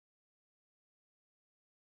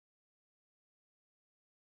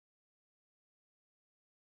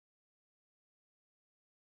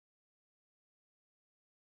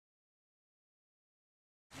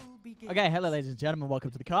Okay, hello ladies and gentlemen,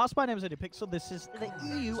 welcome to the cast. My name is Pixel. This is the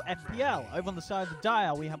EU FPL. Over on the side of the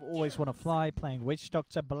dial, we have Always Wanna Fly playing Witch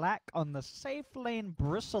Doctor, Blac on the safe lane,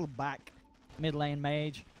 Bristleback, mid lane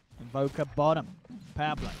Mage, Invoker bottom,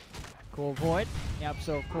 Pablo, Core Void,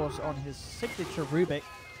 Yapzor of course on his signature Rubick.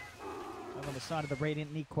 Over on the side of the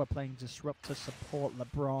Radiant, Niquia playing Disruptor support,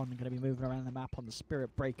 Leborn going to be moving around the map on the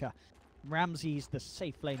Spirit Breaker. Ramzes, the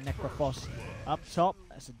safe lane Necrophos. Up top,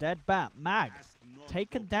 that's a dead bat. Mage,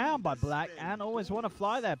 taken down by Blac, and Always Wanna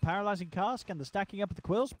Fly there. Paralyzing Cask, and the stacking up of the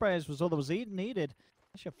Quill Sprayers was all that was needed.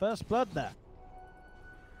 That's your first blood there.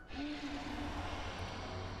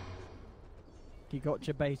 He got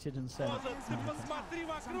you baited and said.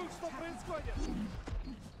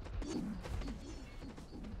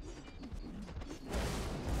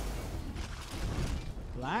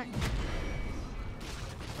 Blac.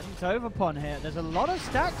 It's over upon here. There's a lot of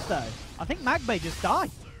stacks though. I think Mage may just die.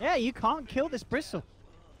 Yeah, you can't kill this Bristle.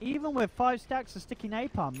 Even with 5 stacks of sticky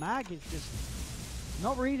napalm, Mage is just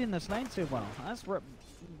not reading this lane too well. That's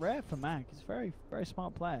rare for Mage. He's a very, very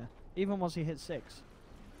smart player. Even once he hits 6.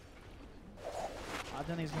 I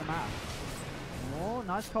don't think it's going to matter. Oh,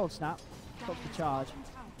 nice cold snap. Stops the charge.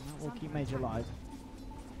 That will keep Mage alive.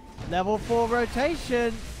 Level 4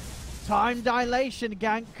 rotation. Time dilation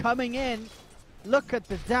gank coming in. Look at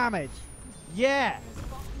the damage. Yeah.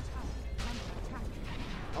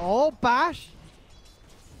 Oh, bash.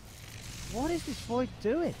 What is this Void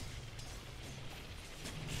doing?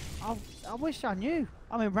 I wish I knew.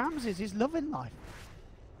 I mean, Ramzes is loving life.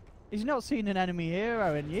 He's not seen an enemy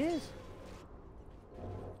hero in years.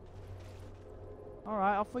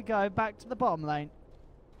 Alright, off we go. Back to the bottom lane.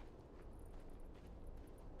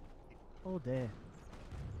 Oh, dear.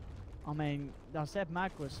 I mean, I said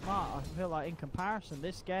Mage was smart. I feel like in comparison,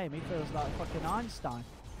 this game, he feels like fucking Einstein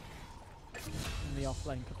in the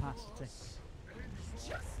offlane capacity.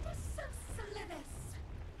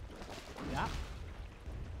 Yeah.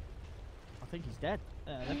 I think he's dead.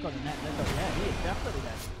 They've got a net. Yeah, he is definitely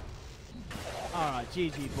dead. Alright,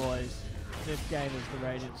 GG boys. This game is the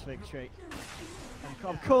Radiant's victory.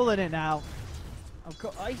 I'm calling it now. He's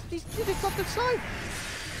got the side.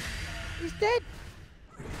 He's dead.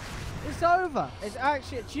 It's over. It's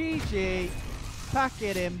actually a GG. Pack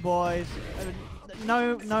it in, boys.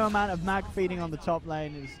 No amount of Mage feeding on the top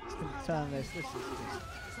lane is going to turn this. This is just...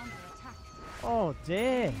 Oh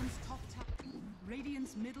dear.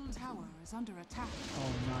 Radiant's middle tower is under attack.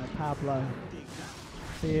 Oh no, Pablo.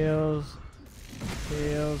 Feels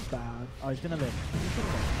bad. Oh, he's going to live.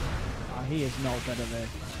 Oh, he is not going to live.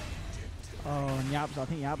 Oh, and Yaps. I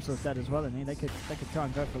think Yapzor's dead as well, isn't he? They could try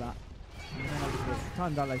and go for that.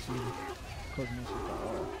 Time dilation causing issues.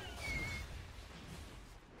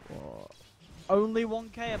 Oh. Only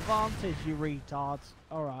 1k advantage, you retards.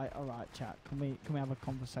 Alright, chat. Can we have a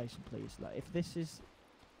conversation, please? Like, if this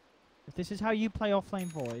is how you play offlane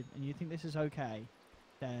Void and you think this is okay,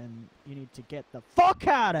 then you need to get the fuck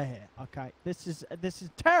out of here. Okay? This is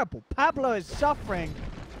terrible. Pablo is suffering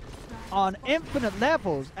on infinite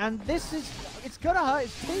levels, and it's gonna hurt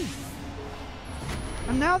his team.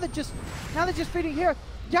 And now they're just feeding here.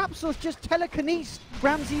 Yapzor's just telekinesed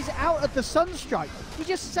Ramzes out of the Sunstrike. He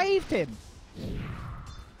just saved him.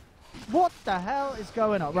 What the hell is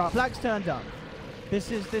going on? Right, Blac's turned up. This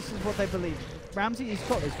is what they believe. Ramzes, he's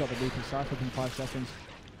got the Reaper cycle in 5 seconds.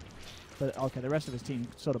 But okay, the rest of his team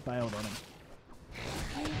sort of bailed on him.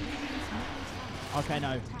 Okay,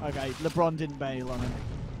 no. Okay, Leborn didn't bail on him.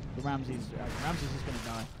 But Ramzes is going to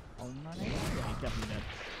die. Oh no, yeah, he's definitely dead.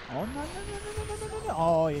 Oh no.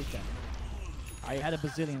 Oh, he's dead. I had a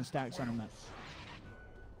bazillion stacks on him there.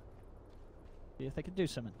 See if they could do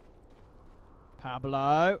something.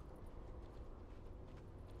 Pablo.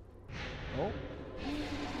 Oh.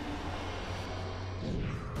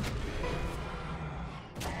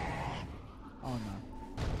 Oh no.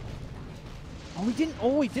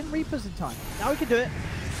 Oh, he didn't Reapers in time. Now we can do it.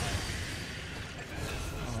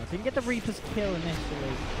 Oh, didn't get the Reapers kill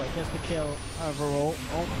initially, but gets the kill overall.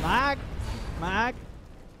 Oh,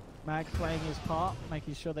 Mage playing his part,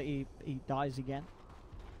 making sure that he dies again.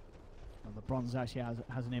 Well, the bronze actually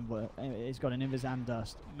has an invis. He's got an invis and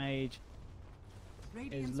dust. Mage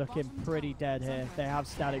is looking pretty dead here. They have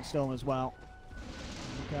static storm as well.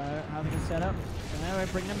 Okay, how they can set up. And there we're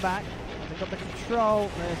bringing them back. They've got the control.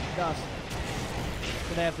 There's the dust.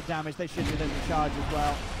 So they have the damage. They should do the charge as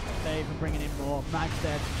well. They're even bringing in more. Mage's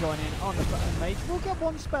there to join in on the Mage. We'll get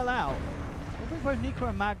one spell out. We'll bring both Niquia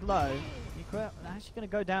and Mage low. Niquia actually going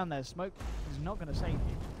to go down there. Smoke is not going to save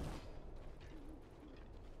you.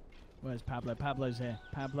 Where's Pablo? Pablo's here.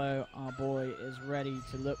 Pablo, our boy, is ready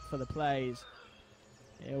to look for the plays.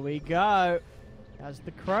 Here we go. Has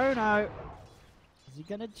the chrono. Is he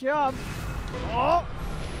gonna jump? Oh!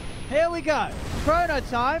 Here we go. Chrono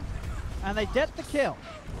time. And they get the kill.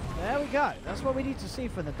 There we go. That's what we need to see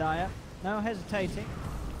from the Dire. No hesitating.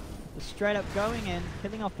 Just straight up going in,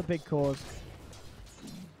 killing off the big cores.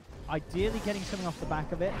 Ideally getting something off the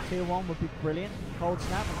back of it. Tier 1 would be brilliant. Cold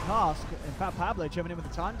snap and cast. In fact, Pablo jumping in with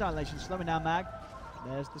the time dilation, slowing down Mag.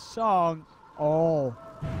 There's the song. Oh.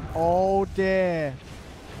 Oh dear.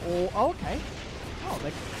 Oh, okay. Oh,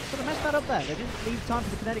 they sort of messed that up there. They didn't leave time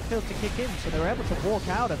for the kinetic field to kick in, so they were able to walk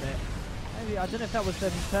out of it. Maybe, I don't know if that was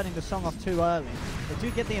them turning the song off too early. They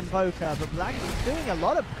do get the Invoker, but Blac is doing a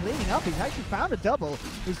lot of cleaning up. He's actually found a double.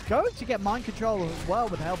 He's going to get mind control as well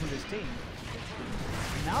with the help of his team.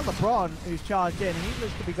 And now Leborn, who's charged in, he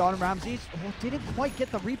looks to be gone. Ramzes didn't quite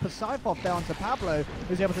get the Reaper Scythe off there onto Pablo,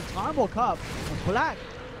 who's able to time walk up. And Blac,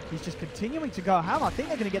 he's just continuing to go ham. I think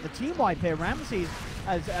they're going to get the team wipe here. Ramzes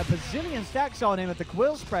has a bazillion stacks on him at the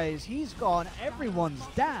Quill Sprays. He's gone. Everyone's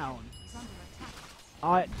down.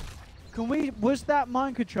 Was that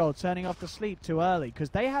mind control turning off the sleep too early? Because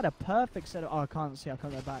they had a perfect set of... Oh, I can't see. I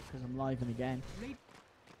can't go back because I'm live in the game.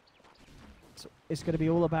 So it's going to be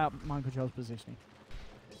all about mind control's positioning.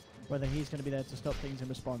 Whether he's going to be there to stop things in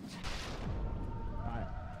response. Alright.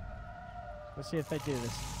 Let's see if they do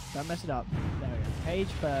this. Don't mess it up. There we go. Page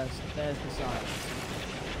first. There's the side.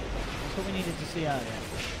 That's what we needed to see earlier.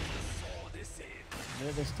 Do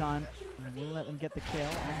it this time. And we'll let them get the kill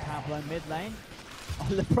on Pablo mid lane. Oh,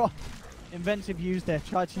 Leborn. Inventive use there.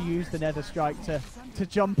 Tried to use the Nether Strike to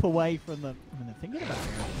jump away from them. I mean, they're thinking about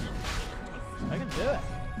it. They can do it.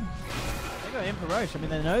 They go in for Roche. I mean,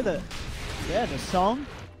 they know that, yeah, the song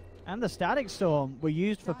and the Static Storm were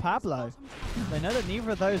used for Pablo. They know that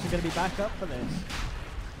neither of those are going to be back up for this.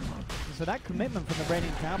 And so that commitment from the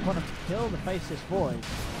Radiant Camp on them to kill the Faceless Void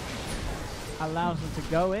allows them to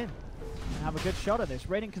go in and have a good shot at this.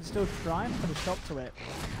 Radiant can still try and put a stop to it.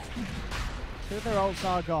 Two of their ults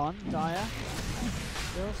are gone. Dire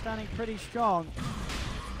still standing pretty strong.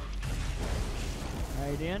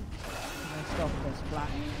 Radiant. Let's stop this. Blac.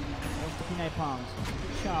 Sticky napalms.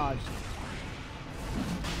 Charged.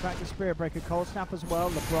 Back the Spirit Breaker. Cold Snap as well.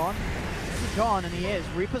 Leborn. He's gone, and he is.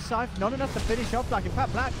 Reaper Scythe. Not enough to finish off Blac. In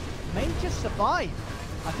fact, Blac may just survive.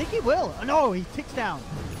 I think he will. Oh, no, he ticks down.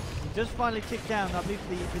 He does finally tick down. I believe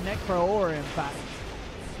the Necro Aura, in fact,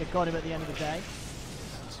 that got him at the end of the day.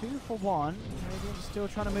 2 for 1. Radiant's still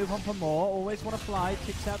trying to move on for more. Always want to fly.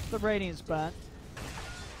 Ticks out to the Radiance Burn.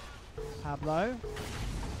 Pablo.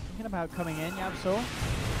 Thinking about coming in. Yapzor.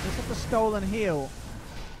 This is the stolen heal.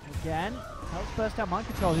 Again. Helps burst out Mind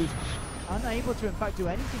Control, who's unable to, in fact, do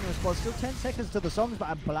anything in response. Still 10 seconds to the songs,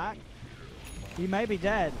 but Blac, he may be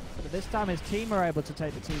dead. But this time his team are able to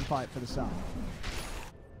take the team fight for the side.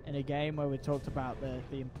 In a game where we talked about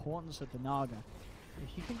the importance of the Naga.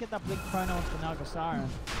 If you can get that Blink Chrono onto the Naga Siren,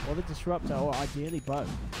 or the Disruptor, or ideally both,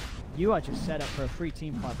 you are just set up for a free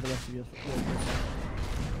team fight for the rest of your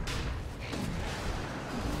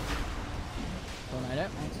Tornado,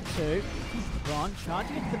 1 to 2. Ron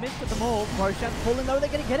charging into the midst of them all. Roshan falling though, they're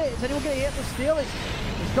going to get it. Is anyone going to get the steal?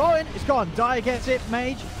 It's going, it's gone. Dire gets it.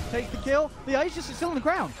 Mage takes the kill. The Aegis is still on the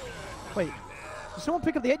ground. Wait, did someone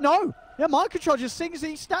pick up the Aegis? No! Yeah, Mind Control just sings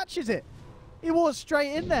he snatches it. He walks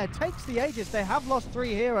straight in there, takes the Aegis. They have lost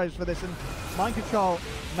 3 heroes for this, and Mind Control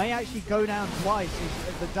may actually go down twice.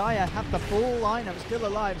 The Dire have the full lineup still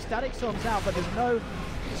alive. Static Storm's out, but there's no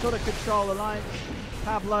sort of control alive.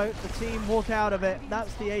 Pablo, the team walk out of it.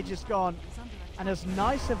 That's the Aegis gone. And as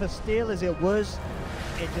nice of a steal as it was,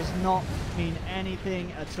 it does not mean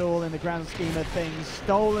anything at all in the grand scheme of things.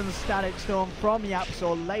 Stolen Static Storm from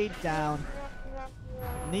Yapzor, laid down.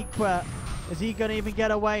 Niquia, is he going to even get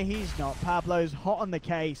away? He's not. Pablo's hot on the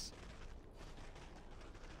case.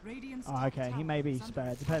 Oh, okay, he may be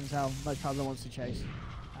spared. Depends how much Pablo wants to chase.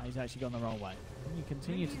 He's actually gone the wrong way. And you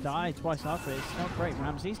continue to die twice after it. It's not great.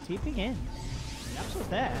 Ramzes TPing in. Yapzor's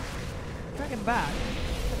there. Dragging back.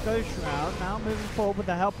 The Ghost Shroud now moving forward with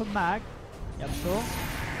the help of Mag. Yapzor.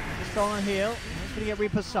 Just stolen heal. He's going to get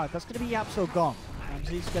Reaper's Scythe. That's going to be Yapzor gone.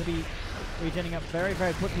 Ramzes going to be regenerating up very,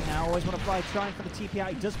 very quickly now. Always want to fly, trying for the TP out.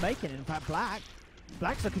 He does make it. In fact,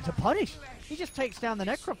 Blac's looking to punish. He just takes down the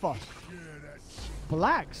Necrophos.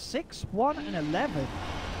 Blac, 6, 1, and 11.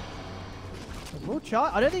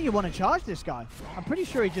 I don't think you want to charge this guy. I'm pretty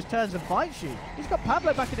sure he just turns and fights you. He's got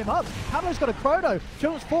Pablo backing him up. Pablo's got a Chrono.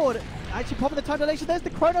 Jumps forward. Actually popping the time dilation. There's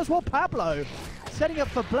the Chronos while Pablo setting up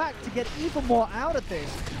for Blac to get even more out of this.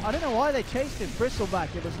 I don't know why they chased his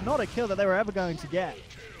Bristleback. It was not a kill that they were ever going to get.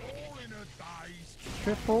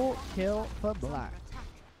 Triple kill for Blac.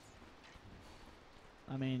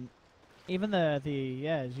 I mean, Even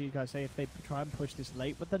yeah, as you guys say, if they try and push this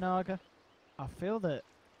late with the Naga, I feel that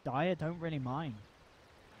Dire don't really mind.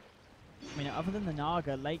 I mean, other than the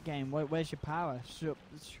Naga, late game, where's your power?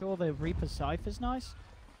 Sure, the Reaper Cypher's nice.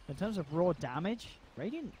 In terms of raw damage,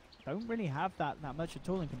 Radiant don't really have that much at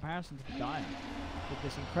all in comparison to the Dire. With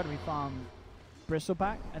this incredibly farm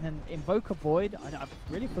Bristleback, and then Invoker Void, I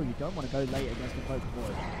really feel you don't want to go late against Invoker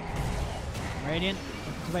Void. Radiant,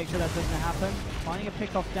 looking to make sure that doesn't happen. Finding a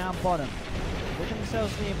pick off down bottom. Looking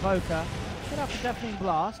themselves the Invoker. Should have to Deafening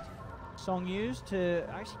Blast. Song used to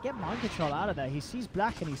actually get mind control out of there. He sees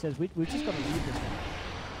Blac and he says, we've just got to leave this one.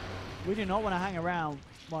 We do not want to hang around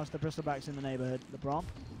whilst the Bristleback's in the neighborhood. Leborn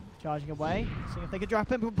charging away. Seeing if they could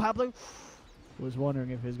drop him. Pablo was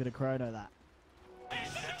wondering if he was going to chrono that.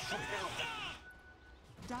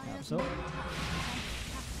 Yapzor.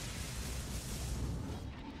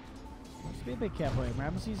 Just be a bit careful here.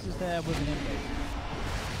 Ramzes is there with an invasion.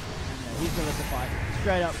 Yeah, he's going to fight.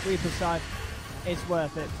 Straight up, Reaper side. It's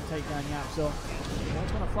worth it to take down Yapzor.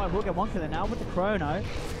 One's going to fly. We'll get one killer now with the chrono.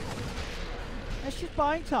 It's just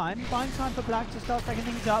buying time for Blac to start taking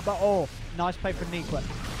things up. But oh, nice play from Niquia.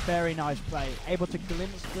 Very nice play. Able to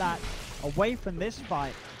glimpse Blac away from this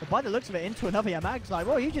fight. But by the looks of it, into another Mag's like,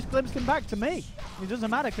 well, you just glimpsed him back to me. It doesn't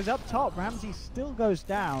matter because up top, Ramzes still goes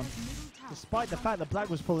down, despite the fact that Blac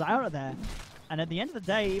was pulled out of there. And at the end of the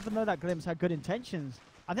day, even though that glimpse had good intentions,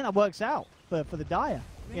 I think that works out for the Dire.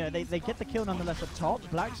 You know, they get the kill nonetheless up top.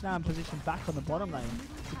 Blac's now in position back on the bottom lane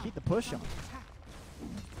to keep the push on.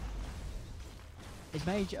 Is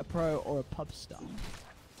Mage a pro or a pub star?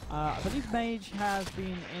 I believe Mage has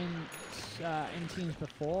been in teams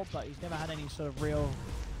before, but he's never had any sort of real,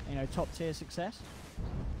 you know, top tier success.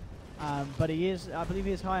 But he is, I believe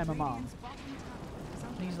he is high MMR.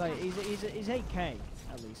 He's like, he's 8k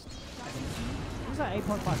at least. He's like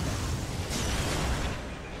 8.5k.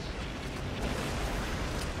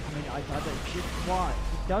 I mean, I why?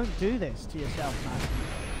 Don't do this to yourself, man.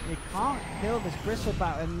 You can't kill this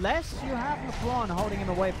Bristleback unless you have Leborn holding him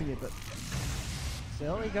away from you. But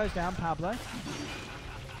still, he goes down, Pablo.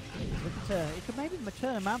 He's looking to, he could maybe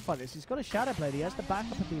turn a map like this. He's got a Shadow Blade. He has the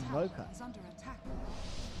backup of the Invoker.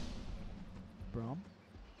 Brom.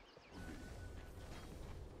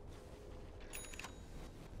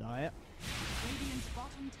 Diet.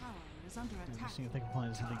 Let's see if they can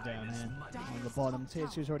find something down here on the bottom. Tier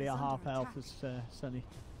 2's already at half health. It's certainly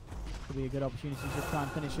could be a good opportunity to try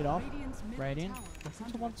and finish it off. Radiant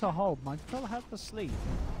looking to want to hold. Mind control has the sleep.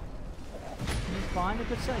 Can he find a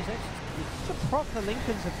good set? He's just to proc the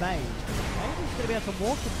Lincolns of Mage. Maybe he's going to be able to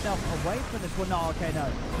walk himself away from this one. No, okay, no.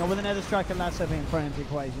 Not with another Strike and Lasso being thrown into the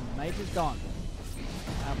equation. Mage is gone.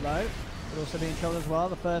 Pablo would also be in trouble as well.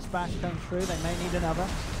 The first bash comes through. They may need another.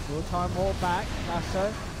 Will time wall back.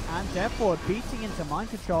 Lasso and Death Ward beating into mind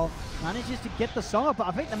control. Manages to get the song up, but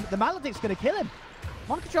I think the Maledict's going to kill him.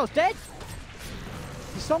 Mind control's dead.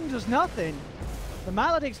 The song does nothing. The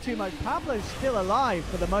Maledict's too much. Pablo's still alive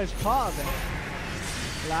for the most part of it.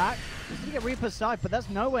 Blac he's going to get Reaper's side, but that's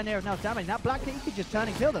nowhere near enough damage. Now Blac, he could just turn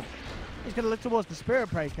and kill them. He's going to look towards the Spirit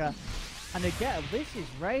Breaker. And again, this is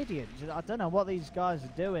Radiant. I don't know what these guys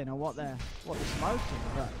are doing or what they're smoking,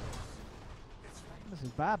 but this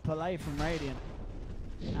is bad play from Radiant.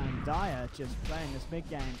 And Dire just playing this mid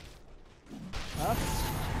game. Perfect.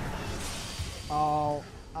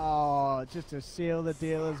 Oh, just to seal the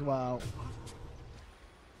deal as well.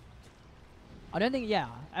 I don't think, yeah,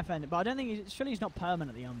 FN, but I don't think, surely he's not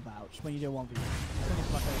permanently unvouched when you do 1v1. I think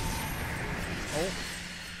it's like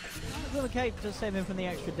a, little cape to save him from the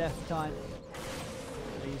extra death time.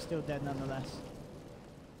 But he's still dead nonetheless.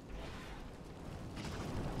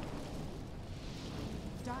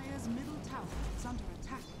 Dire's middle tower is under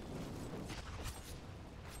attack.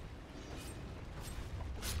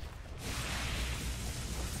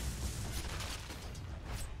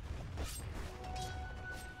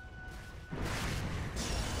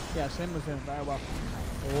 Yeah, Sim was doing very well.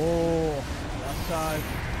 Oh, so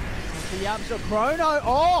the Yapzor chrono.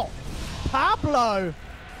 Oh, Pablo,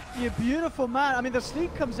 you beautiful man. I mean, the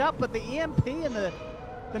sleep comes out, but the EMP and the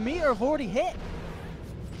meter have already hit.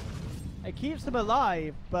 It keeps them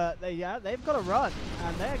alive, but they've got to run,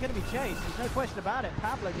 and they're going to be chased. There's no question about it.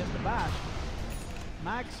 Pablo gets the bash.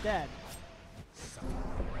 Mag's dead.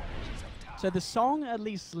 So the song at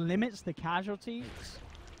least limits the casualties.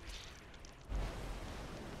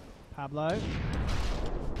 Pablo.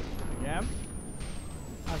 Yeah.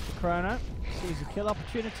 That's the chrono. Sees a kill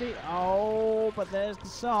opportunity. Oh, but there's the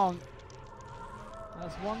song.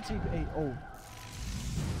 That's 1 TP. Oh.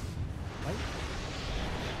 Wait.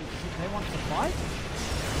 They want to fight?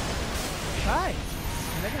 Okay.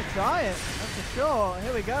 And they're going to try it, that's for sure.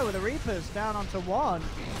 Here we go with the Reapers down onto 1.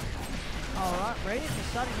 Alright, Radiant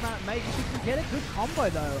deciding to mount Mage. You can get a good combo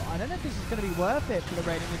though. I don't know if this is going to be worth it for the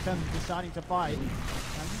Radiant in terms of deciding to fight.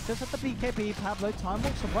 Just at the BKB, Pablo, time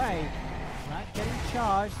walks away. Blac getting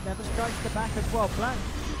charged, never strikes the back as well. Blac,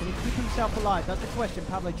 can he keep himself alive? That's the question.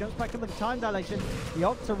 Pablo jumps back in with the time dilation. The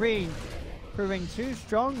Octarine proving too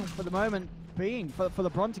strong for the moment being for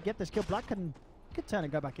LeBron to get this kill. Blac could turn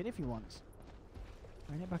and go back in if he wants.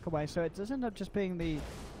 Bring it back away, so it does end up just being the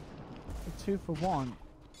 2 for 1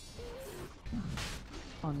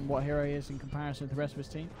 on what Hero is in comparison to the rest of his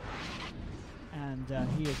team. And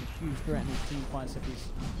he is a huge threat in his team fights if he's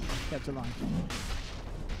kept alive.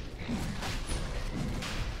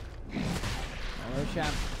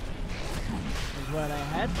 Champ is where they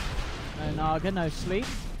head. No Naga, no sleep.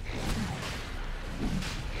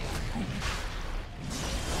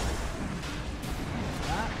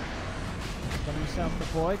 Got himself the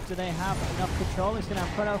void. Do they have enough control? He's going to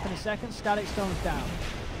have front elf in a second. Static Stone's down.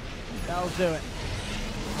 That'll do it.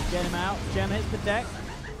 Get him out. Gem hits the deck.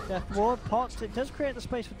 Death Ward. Pots. It does create the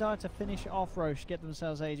space for Dire to finish off Roche. Get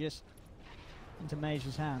themselves Aegis into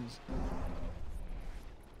Mage's hands.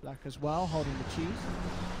 Blac as well, holding the cheese.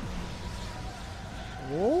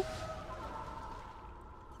 Oh.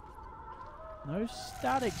 No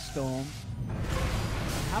Static Storm.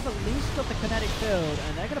 Have at least got the kinetic field,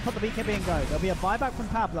 and they're going to put the BKB and go. There'll be a buyback from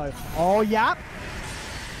Pablo. Oh, Yap!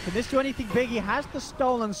 Can this do anything big? He has the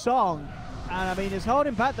stolen song, and I mean, it's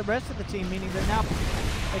holding back the rest of the team, meaning that now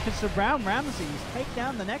they can surround Ramzes, take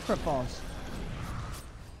down the Necrophos.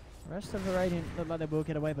 The rest of the Radiant look like they will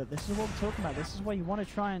get away, but this is what we're talking about. This is where you want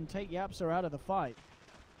to try and take Yapzor out of the fight.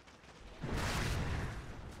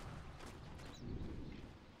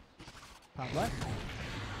 Pablo.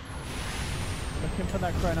 Looking for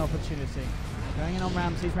that Chrono opportunity. Going in on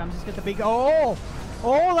Ramzes. Ramzes gets the big... Oh!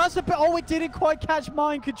 Oh, that's a bit... Oh, it didn't quite catch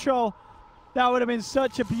mind control. That would have been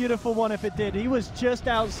such a beautiful one if it did. He was just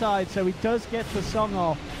outside, so he does get the song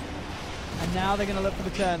off. And now they're going to look for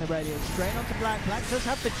the turn, the Radiant. Straight onto Blac. Blac does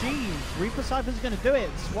have the cheese. Reaper Cypher's going to do it.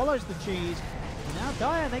 Swallows the cheese. And now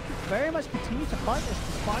Dire, they can very much continue to fight this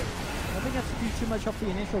despite... I don't think they have to do too much off the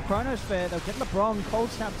initial Chronosphere. They'll get LeBron, cold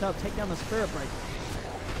snapped up, take down the Spirit Break.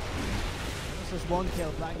 This is one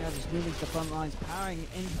kill. Blac now just moving to the front lines, powering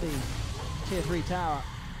into the tier 3 tower.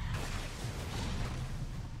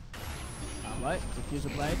 Alright,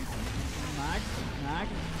 Diffuser Blade. Mag.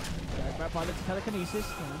 Back by the telekinesis.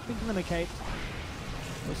 Nothing to limit.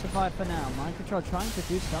 We'll survive for now. Mind Control trying to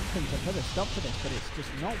do something to put a stop to this, but it's just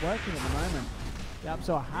not working at the moment.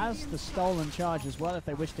 Yapzor has the stolen charge as well if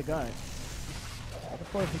they wish to go. The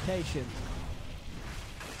fortification.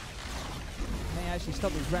 May actually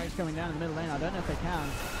stop these racks going down in the middle lane. I don't know if they can.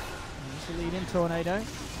 There's the lead in Tornado.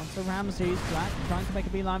 Onto Ramzes. Blac trying to make a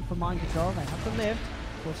beeline for Mind Control. They have to live.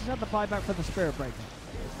 Forces out the buyback for the Spirit Breaker.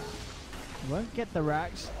 Won't get the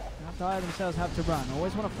racks. Now Dire themselves have to run.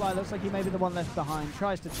 Always want to fly. Looks like he may be the one left behind.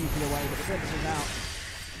 Tries to TP away, but the Blitz is out.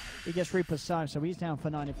 He gets Reaper's Sight, so he's down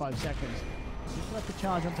for 95 seconds. Just left the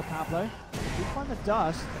charge onto Pablo. They find the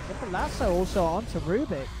dust. They get the lasso also onto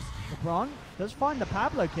Rubick. LeBron does find the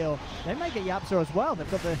Pablo kill. They may get Yapzor as well. They've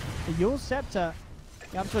got the Yule Scepter.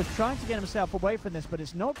 Yapzor is trying to get himself away from this, but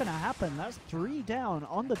it's not going to happen. That's 3 down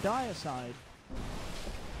on the Dire side.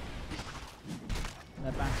 And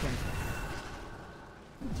they're back in.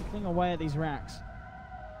 Chipping away at these racks.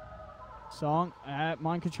 Song.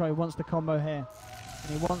 Mind Control wants the combo here.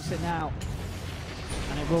 And he wants it now.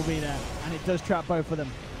 And it will be there. And it does trap both of them.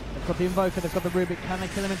 They've got the Invoker, they've got the Rubick. Can they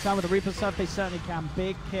kill him in time with the Reaper's Sight? They certainly can.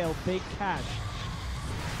 Big kill, big catch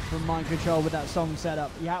from Mind Control with that song set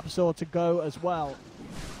up. Yapzor to go as well.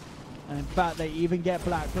 And in fact, they even get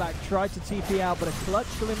Blac. Blac tried to TP out, but a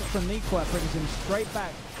clutch limit from Niquia brings him straight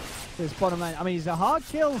back to his bottom lane. I mean, he's a hard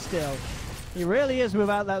kill still. He really is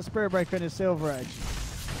without that Spirit Breaker and his Silver Edge.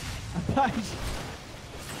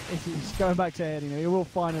 He's going back to heading. He will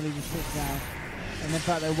finally be kicked down. And in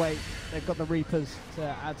fact, they wait. They've got the Reapers to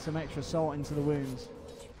add some extra salt into the wounds.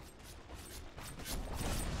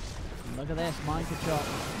 And look at this, Mind Control.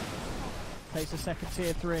 Takes a second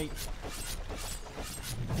tier 3.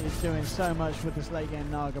 He's doing so much with this late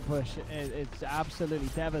game Naga push. It's absolutely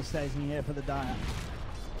devastating here for the Dire.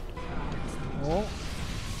 Oh,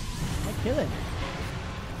 they kill him.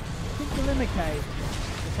 Kick the Limicate.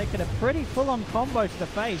 They're taking a pretty full-on combo to the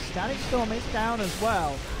face. Static Storm is down as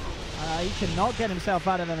well. He cannot get himself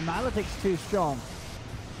out of it. The Maledict's too strong.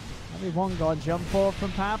 Only one god. Jump forward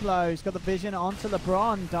from Pablo. He's got the vision onto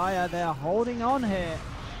LeBron. Dire, they're holding on here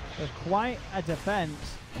with quite a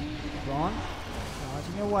defense. LeBron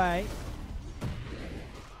charging away.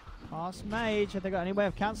 Past Mage. Have they got any way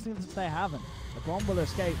of cancelling this? They haven't. Leborn will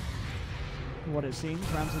escape. For what it seems,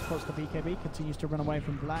 Ramzes spots the BKB, continues to run away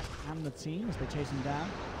from Blac and the team as they chase him down.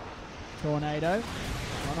 Tornado,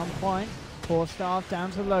 one on point. 4-star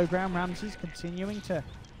down to the low ground. Ramzes continuing to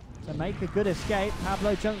make a good escape.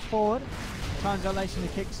 Pablo jumps forward. Time dilation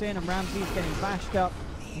kicks in, and Ramzes getting bashed up.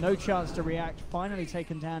 No chance to react. Finally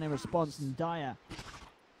taken down in response, and Dire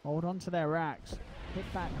hold on to their racks.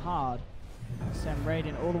 Hit back hard. Send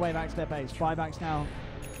Radiant all the way back to their base. Buybacks now.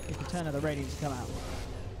 It's the turn of the Radiant to come out.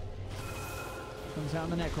 Comes out on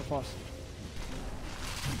the Necrophos.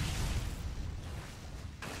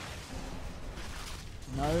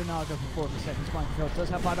 No Naga for 40 seconds. Mind control does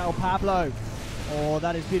have buyback. Oh, Pablo. Oh,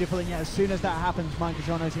 that is beautiful. And yet, as soon as that happens, Mind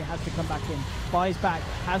control knows he has to come back in. Buys back.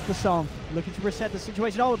 Has the song. Looking to reset the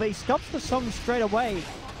situation. Oh, but he stops the song straight away.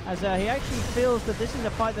 As he actually feels that this is a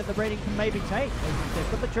fight that the Radiant can maybe take.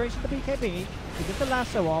 They've got the duration of the BKB. They get the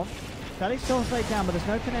lasso off. Felix still laid down, but there's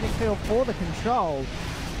no kinetic field for the control.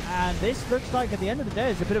 And this looks like, at the end of the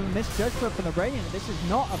day, it's a bit of a misjudgment from the Radiant. This is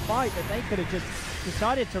not a fight that they could have just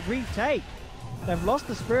decided to retake. They've lost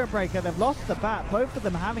the Spirit Breaker, they've lost the Bat, both of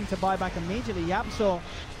them having to buy back immediately. Yapzor,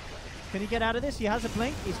 can he get out of this? He has a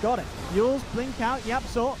blink, he's got it. Yules blink out,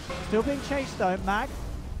 Yapzor still being chased though. Mag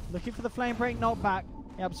looking for the Flame Break knockback.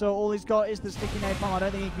 Yapzor, all he's got is the sticky napalm. I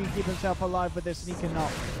don't think he can keep himself alive with this, and he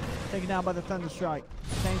cannot. Taken down by the Thunderstrike. At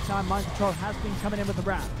the same time, Mind Control has been coming in with the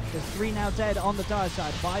Rat. There's 3 now dead on the Dire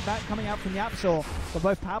side. Buyback coming out from Yapzor. But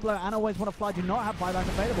both Pablo and Always Wanna Fly do not have buyback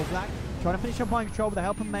available. Blac trying to finish up Mind Control with the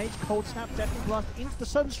help of Mage. Cold Snap, Deathly Blast into the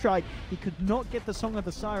Sunstrike. He could not get the Song of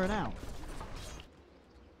the Siren out.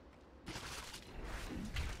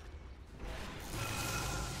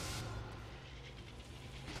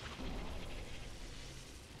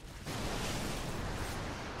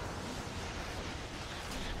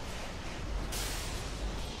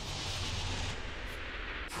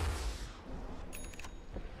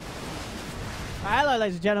 Hello,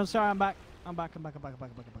 ladies and gentlemen. Sorry, I'm back. I'm back.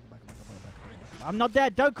 I'm not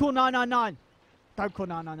dead. Don't call 999. Don't call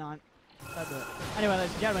 999. Don't do it. Anyway,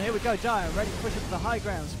 ladies and gentlemen, here we go. Dire ready to push it to the high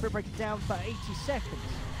ground. Spirit Breaker down for 80 seconds.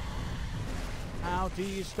 How do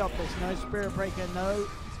you stop this? No Spirit Breaker. No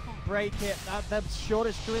break it. That's the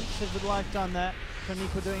shortest glimpses of lifetime there. From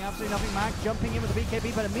Niquia doing absolutely nothing. Mag jumping in with the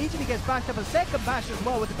BKB, but immediately gets backed up a second bash as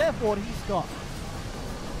well with the Death Ward he's got.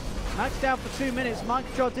 Maxed out for 2 minutes. Mind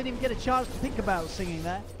Control didn't even get a chance to think about singing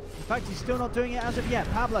there. In fact, he's still not doing it as of yet.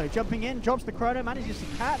 Pablo jumping in, drops the Chrono, manages to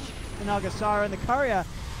catch the Nagasara, and the Courier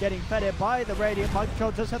getting fed it by the Radiant. Mind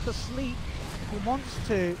Control does have to sleep if he wants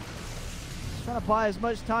to. He's trying to buy as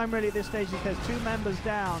much time really at this stage as there's 2 members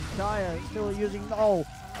down. Dire still using... Oh,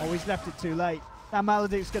 he's left it too late. That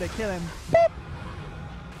Maledict's going to kill him. Boop!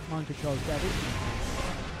 Mind Control's dead, isn't he?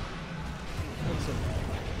 That's it.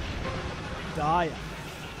 Dire.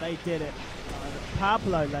 They did it.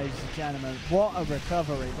 Pablo, ladies and gentlemen, what a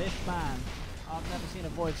recovery. This man, I've never seen a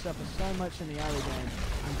Void suffer so much in the early game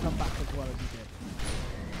and come back as well as he did.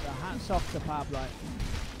 So hats off to Pablo.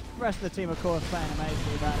 The rest of the team, of course, playing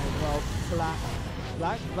amazingly that as well.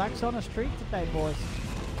 Blac's on a streak today, boys.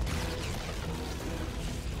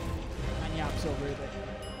 And Yapzor Rubick.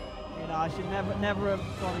 You know, I should never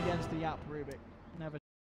have gone against the Yap Rubick.